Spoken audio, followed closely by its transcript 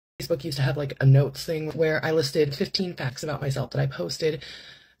Facebook used to have like a notes thing where I listed 15 facts about myself that I posted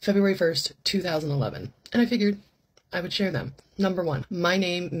February 1st, 2011. And I figured I would share them. Number 1, my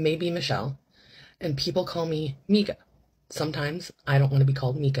name may be Michelle, and people call me Mika. Sometimes I don't want to be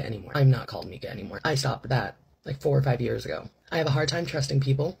called Mika anymore. I'm not called Mika anymore. I stopped that like 4 or 5 years ago. I have a hard time trusting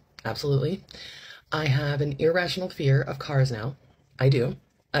people. Absolutely. I have an irrational fear of cars now. I do.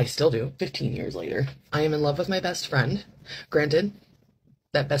 I still do, 15 years later. I am in love with my best friend. Granted,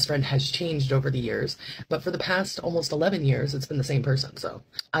 that best friend has changed over the years, but for the past almost 11 years, it's been the same person, so.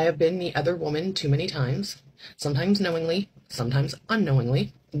 I have been the other woman too many times, sometimes knowingly, sometimes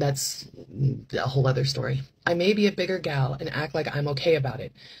unknowingly. That's a whole other story. I may be a bigger gal and act like I'm okay about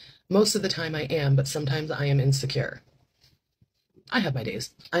it. Most of the time I am, but sometimes I am insecure. I have my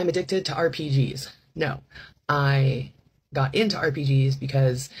days. I am addicted to RPGs. No, I got into RPGs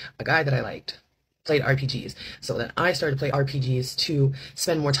because a guy that I liked played RPGs. So then I started to play RPGs to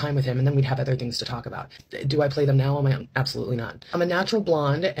spend more time with him, and then we'd have other things to talk about. Do I play them now on my own? Absolutely not. I'm a natural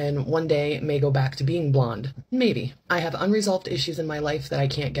blonde, and one day may go back to being blonde. Maybe. I have unresolved issues in my life that I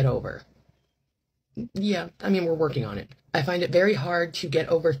can't get over. Yeah, I mean, we're working on it. I find it very hard to get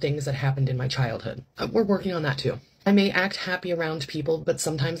over things that happened in my childhood. We're working on that too. I may act happy around people, but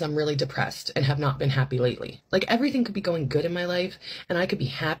sometimes I'm really depressed and have not been happy lately. Like, everything could be going good in my life, and I could be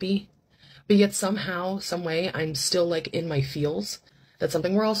happy, but yet somehow, some way, I'm still like in my feels. That's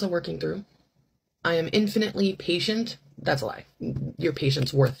something we're also working through. I am infinitely patient. That's a lie. Your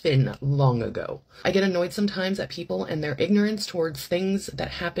patience wore thin long ago. I get annoyed sometimes at people and their ignorance towards things that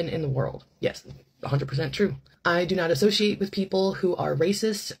happen in the world. Yes, 100% true. I do not associate with people who are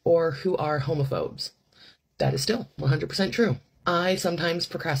racist or who are homophobes. That is still 100% true. I sometimes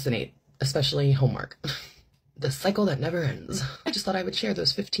procrastinate, especially homework. The cycle that never ends. I just thought I would share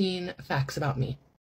those 15 facts about me.